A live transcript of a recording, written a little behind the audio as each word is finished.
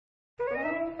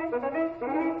Boys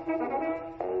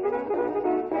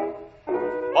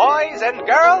and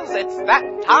girls, it's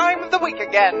that time of the week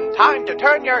again. Time to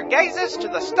turn your gazes to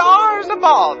the stars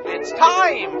above. It's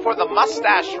time for the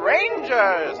Mustache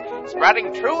Rangers,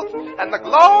 spreading truth and the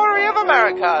glory of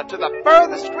America to the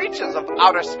furthest reaches of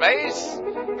outer space.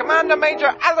 Commander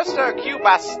Major Alistair Q.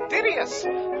 Bastidius,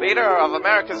 leader of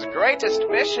America's greatest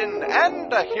mission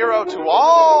and a hero to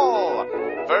all.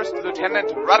 First Lieutenant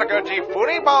Rutger G.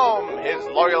 Funibaum, his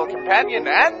loyal companion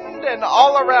and an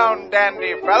all-around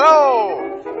dandy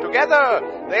fellow.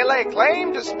 Together, they lay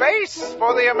claim to space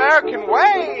for the American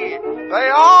way.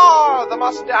 They are the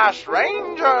Mustache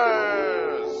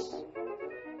Rangers.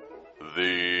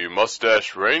 The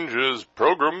Mustache Rangers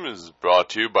program is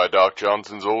brought to you by Doc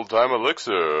Johnson's Old Time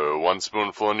Elixir. 1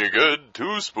 spoonful and you're good,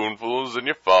 2 spoonfuls and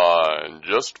you're fine,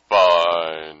 just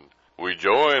fine. We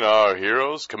join our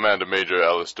heroes, Commander Major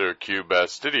Alistair Q.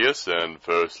 Bastidius and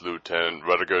First Lieutenant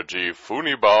Rutger G.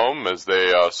 Funibaum, as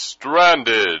they are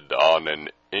stranded on an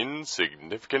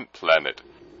insignificant planet.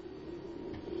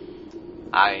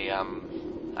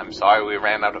 I'm sorry we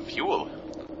ran out of fuel.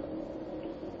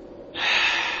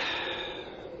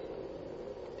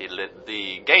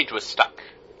 The gauge was stuck.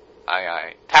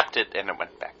 I tapped it and it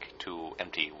went back to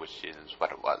empty, which is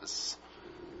what it was.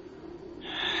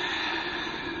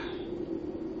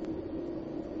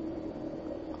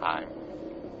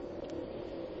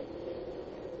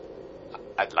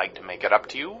 I'd like to make it up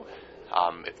to you.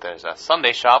 If there's a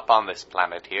Sunday shop on this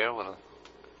planet here, well,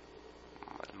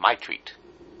 my treat.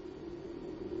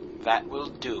 That will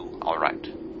do. All right.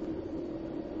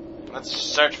 Let's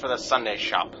search for the Sunday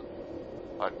shop.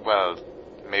 Well,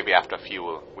 maybe after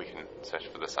fuel we can search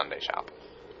for the Sunday shop.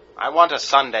 I want a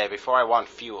Sunday before I want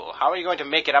fuel. How are you going to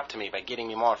make it up to me by getting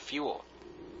me more fuel?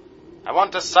 I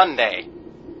want a Sunday.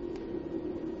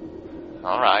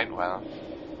 All right, well,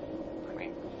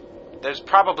 there's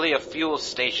probably a fuel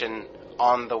station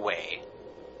on the way,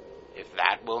 if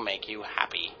that will make you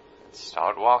happy.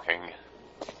 Start walking.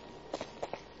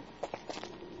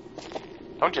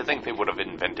 Don't you think they would have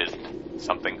invented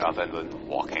something other than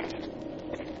walking?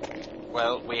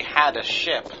 Well, we had a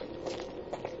ship.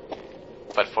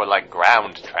 But for,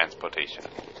 ground transportation.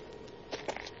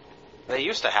 They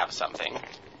used to have something.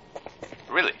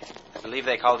 Really? I believe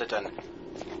they called it an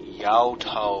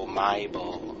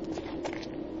Yatomaible.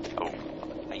 Oh.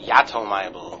 A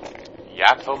Yatomaible.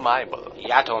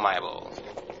 Yatomaible.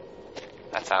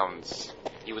 That sounds...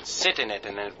 You would sit in it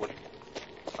and it would,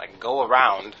 go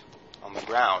around on the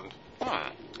ground.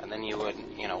 And then you would,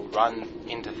 run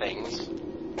into things.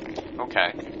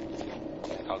 Okay.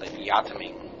 They called it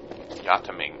yachting.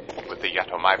 Yachting with the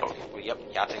Yatomaible. Well, yep,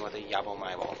 yachting with the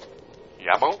Yatomaible.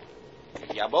 Yabo?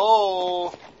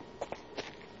 Yabo!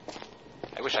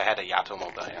 I wish I had a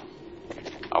Yatomobile.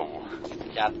 Oh.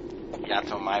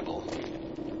 Yatomaible.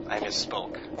 I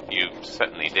misspoke. You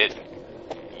certainly did.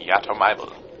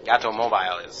 Yatomaible.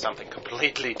 Yatomobile is something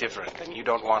completely different, and you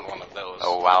don't want one of those.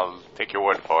 Oh, I'll take your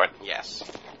word for it. Yes.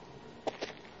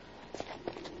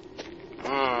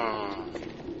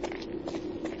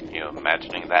 You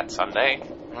imagining that Sunday?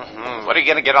 Mm-hmm. What are you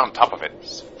going to get on top of it?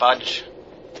 Fudge.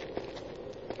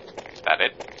 Is that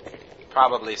it?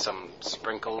 Probably some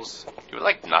sprinkles. You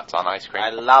like nuts on ice cream? I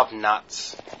love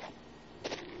nuts.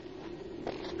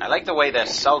 I like the way they're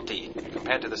salty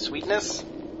compared to the sweetness.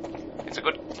 It's a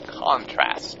good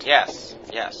contrast. Yes.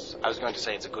 I was going to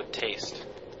say it's a good taste.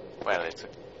 Well,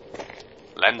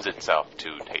 lends itself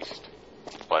to taste.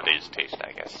 Well, it is taste,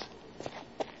 I guess.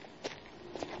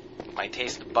 My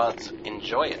taste buds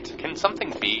enjoy it. Can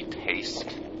something be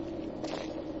taste?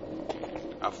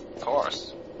 Of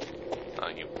course.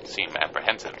 You seem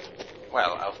apprehensive.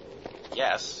 Well,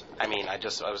 yes. I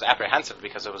was apprehensive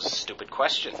because it was a stupid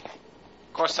question.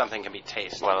 Of course something can be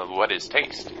taste. Well, what is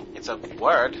taste? It's a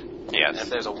word. Yes. If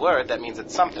there's a word, that means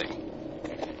it's something.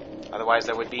 Otherwise,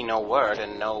 there would be no word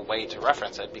and no way to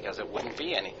reference it because it wouldn't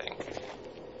be anything.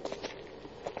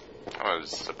 That was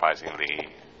surprisingly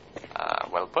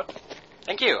well put.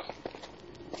 Thank you.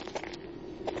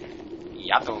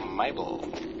 Yatomaible.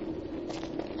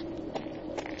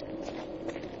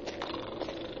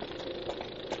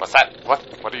 What's that? What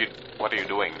are you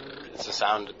doing? It's a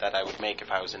sound that I would make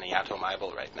if I was in a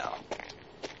Yatomaible right now.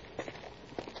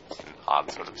 It's an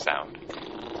odd sort of sound.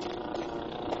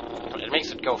 But it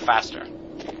makes it go faster.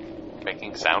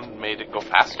 Making sound made it go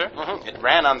faster? Mm-hmm. It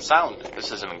ran on sound.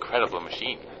 This is an incredible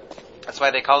machine. That's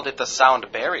why they called it the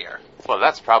sound barrier. Well,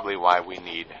 that's probably why we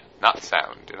need not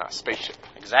sound in our spaceship.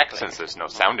 Exactly. Since there's no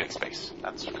sound in space.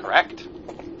 That's correct.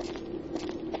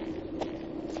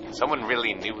 Someone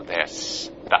really knew their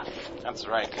stuff. That's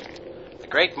right. The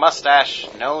great Mustache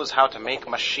knows how to make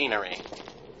machinery.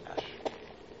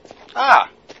 Ah,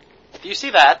 do you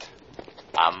see that?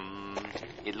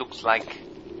 It looks like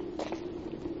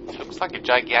a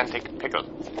gigantic pickle.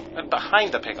 But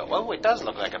behind the pickle. Oh, it does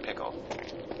look like a pickle.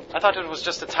 I thought it was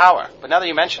just a tower, but now that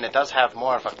you mention it, does have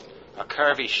more of a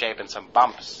curvy shape and some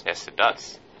bumps. Yes, it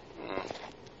does.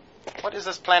 What is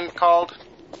this planet called?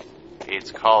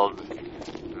 It's called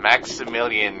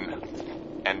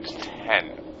Maximilian and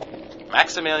 10.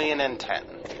 Maximilian and 10.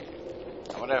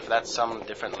 I wonder if that's some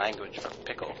different language for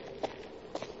pickle.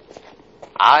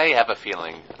 I have a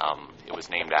feeling it was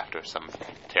named after some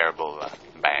terrible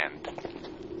band.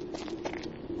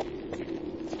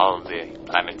 All of the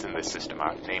planets in this system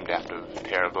are named after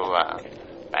terrible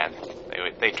band.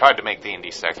 They tried to make the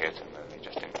Indie Circuit, and they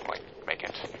just didn't quite make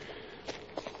it.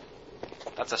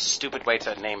 That's a stupid way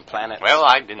to name planets. Well,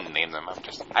 I didn't name them.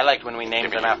 I liked when we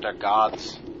named them after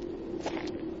gods.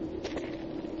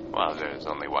 Well, there's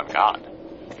only one God.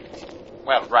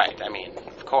 Well, right. I mean,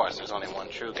 of course, there's only one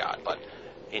true God, but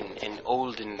in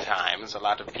olden times, a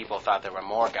lot of people thought there were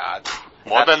more gods.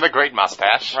 More than the Great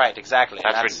Mustache. Right, exactly.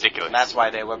 That's ridiculous. And that's why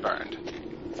they were burned.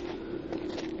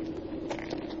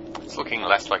 It's looking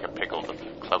less like a pickle the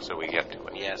closer we get to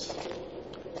it. Yes.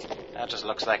 That just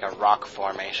looks like a rock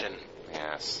formation.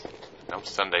 Yes. No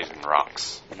Sundays in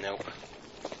rocks. Nope.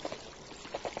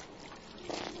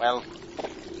 Well,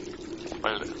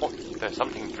 there's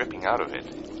something dripping out of it.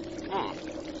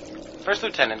 First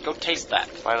Lieutenant, go taste that.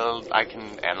 Well, I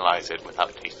can analyze it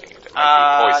without tasting it. It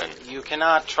might be poison. You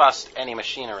cannot trust any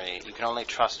machinery. You can only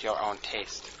trust your own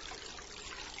taste.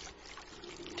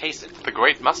 Taste it. The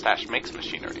Great Mustache makes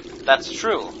machinery. That's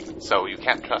true. So you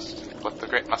can't trust what the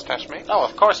Great Mustache makes? Oh,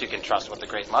 of course you can trust what the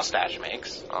Great Mustache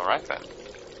makes. All right, then.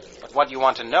 But what you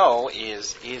want to know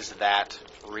is that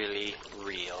really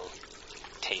real?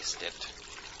 Taste it,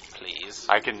 please.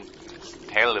 I can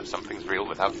tell if something's real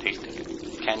without tasting it.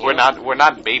 Can you? We're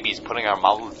not babies putting our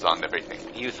mouths on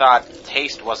everything. You thought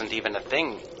taste wasn't even a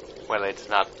thing. Well, it's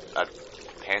not a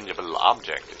tangible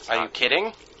object. Are you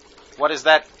kidding? What is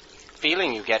that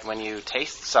feeling you get when you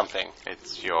taste something?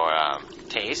 It's your,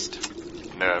 taste?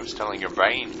 nerves telling your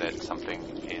brain that something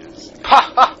is...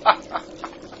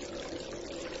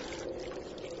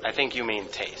 I think you mean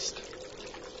taste.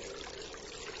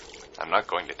 I'm not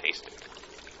going to taste it.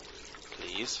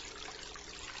 Please?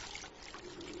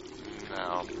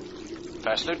 No.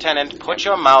 First Lieutenant, put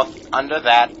your mouth under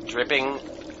that dripping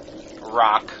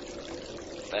rock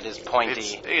that is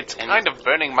pointy. It's kind of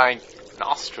burning my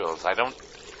nostrils. I don't...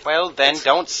 Well, then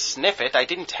don't sniff it. I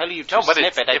didn't tell you to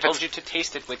sniff it. I told you to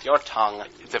taste it with your tongue.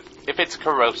 If it's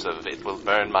corrosive, it will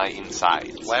burn my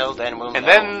insides. Well, then we'll And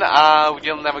know. then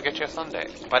you'll never get your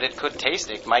sundae. But it could taste.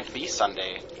 It might be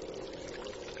Sunday.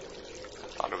 I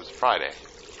thought it was Friday.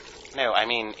 No, I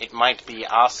mean, it might be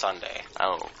our Sunday.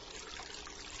 Oh.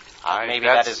 Maybe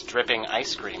that is dripping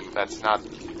ice cream. That's not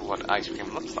what ice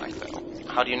cream looks like, though.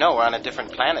 How do you know? We're on a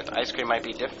different planet. Ice cream might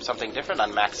be something different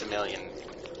on Maximilian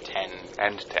 10.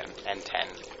 And 10. And 10.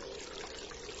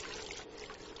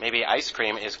 Maybe ice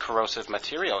cream is corrosive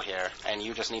material here, and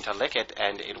you just need to lick it,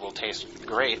 and it will taste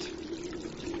great.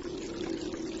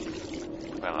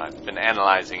 Well, I've been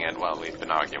analyzing it while we've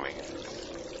been arguing.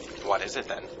 What is it,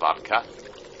 then? Vodka.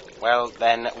 Well,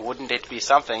 then, wouldn't it be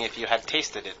something if you had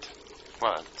tasted it?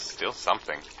 Well, it's still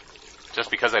something. Just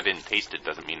because I didn't taste it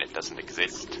doesn't mean it doesn't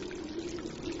exist.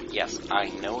 Yes, I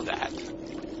know that.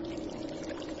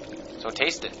 So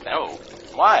taste it. No.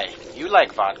 Why? You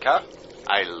like vodka.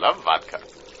 I love vodka.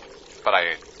 But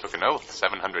I took an oath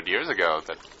 700 years ago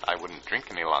that I wouldn't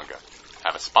drink any longer.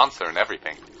 Have a sponsor and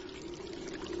everything.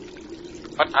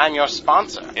 But I'm your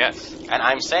sponsor. Yes. And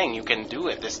I'm saying you can do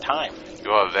it this time.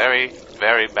 You're a very,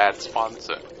 very bad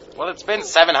sponsor. Well, it's been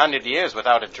 700 years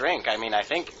without a drink. I mean, I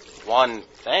think one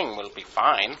thing will be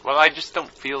fine. Well, I just don't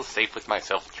feel safe with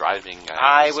myself driving.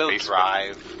 I will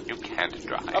drive. You can't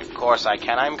drive. Of course I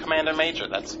can. I'm Commander Major.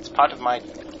 It's part of my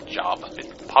job.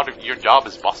 Part of your job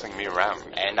is bossing me around.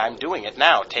 And I'm doing it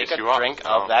now. Take Yes, a drink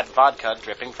of that vodka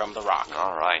dripping from the rock.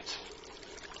 All right.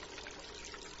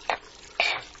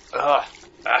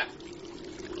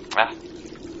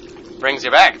 Brings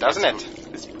you back, doesn't it?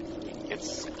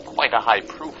 It's quite a high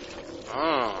proof.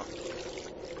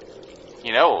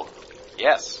 You know.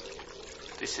 Yes.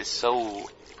 This is so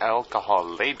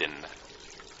alcohol-laden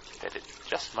that it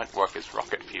just might work as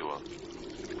rocket fuel.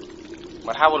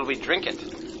 But how will we drink it?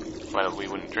 Well, we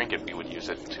wouldn't drink it. We would use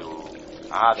it to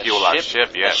the fuel our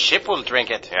ship, yes. The ship will drink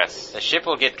it. Yes. The ship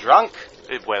will get drunk.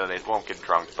 It won't get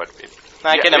drunk, but it...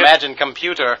 I can imagine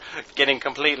computer getting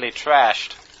completely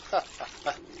trashed.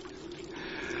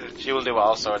 She will do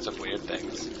all sorts of weird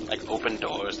things, like open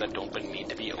doors that don't need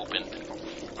to be opened.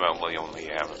 Well, we only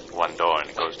have one door and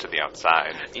it goes to the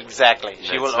outside. Exactly.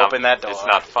 She will open that door. It's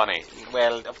not funny.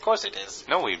 Well, of course it is.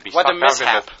 No, we'd be What a sucked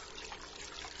out mishap.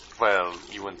 Well,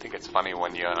 you wouldn't think it's funny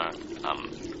when your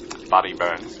body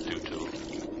burns due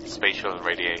to spatial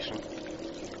radiation.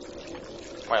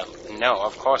 Well, no,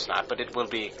 of course not, but it will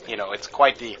be,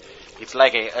 it's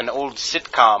like an old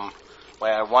sitcom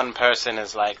where one person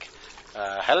is like,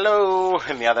 hello,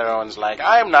 and the other one's like,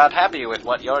 I'm not happy with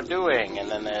what you're doing,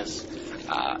 and then there's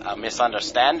a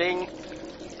misunderstanding,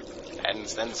 and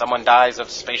then someone dies of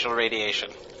spatial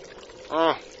radiation.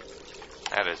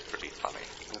 That is pretty funny.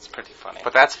 It's pretty funny.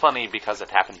 But that's funny because it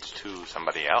happened to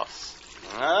somebody else.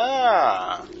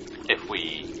 Ah. If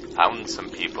we found some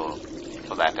people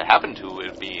for that to happen to,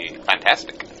 it would be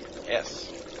fantastic.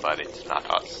 Yes. But it's not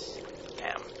us.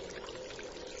 Damn.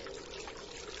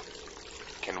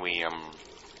 Can we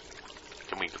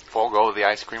forego the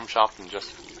ice cream shop and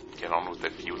just get on with the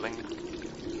fueling?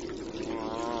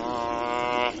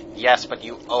 Yes, but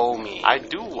you owe me. I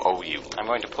do owe you. I'm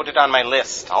going to put it on my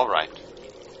list. All right.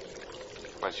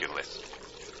 Where's your list?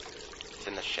 It's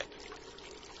in the ship.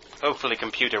 Hopefully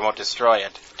computer won't destroy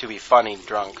it. To be funny,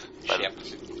 drunk ship.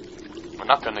 We're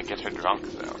not going to get her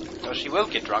drunk, though. Oh, she will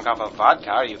get drunk off of vodka.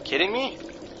 Are you kidding me?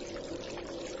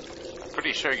 I'm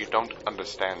pretty sure you don't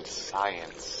understand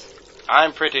science.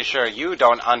 I'm pretty sure you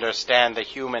don't understand the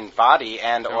human body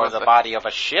or the body of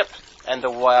a ship and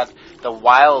the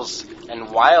wiles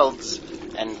and wilds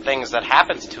and things that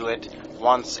happens to it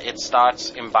once it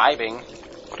starts imbibing.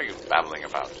 What are you babbling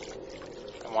about?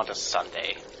 I want a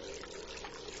sundae.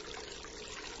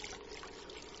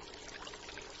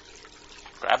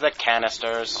 Grab the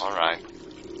canisters. All right.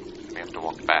 We have to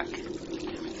walk back.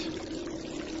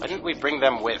 Why didn't we bring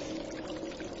them with?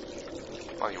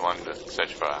 Well, you wanted to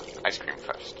search for ice cream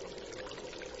first.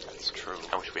 That's true.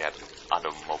 I wish we had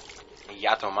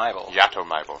Yatomaibo.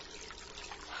 Yatomaibo.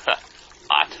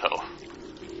 Otto.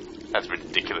 That's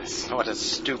ridiculous. What a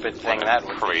stupid thing that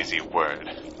would be. Crazy word.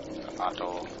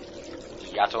 Otto.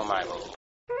 Yatomaibo.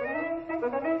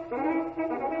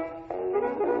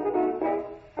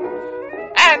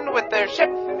 And with their ship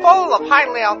full of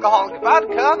highly alcoholic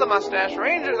vodka, the Mustache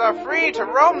Rangers are free to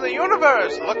roam the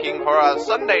universe looking for a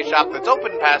Sunday shop that's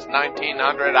open past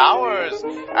 1900 hours.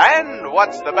 And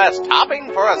what's the best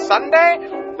topping for a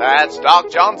Sunday? That's Doc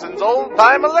Johnson's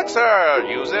old-time elixir.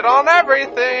 Use it on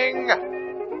everything.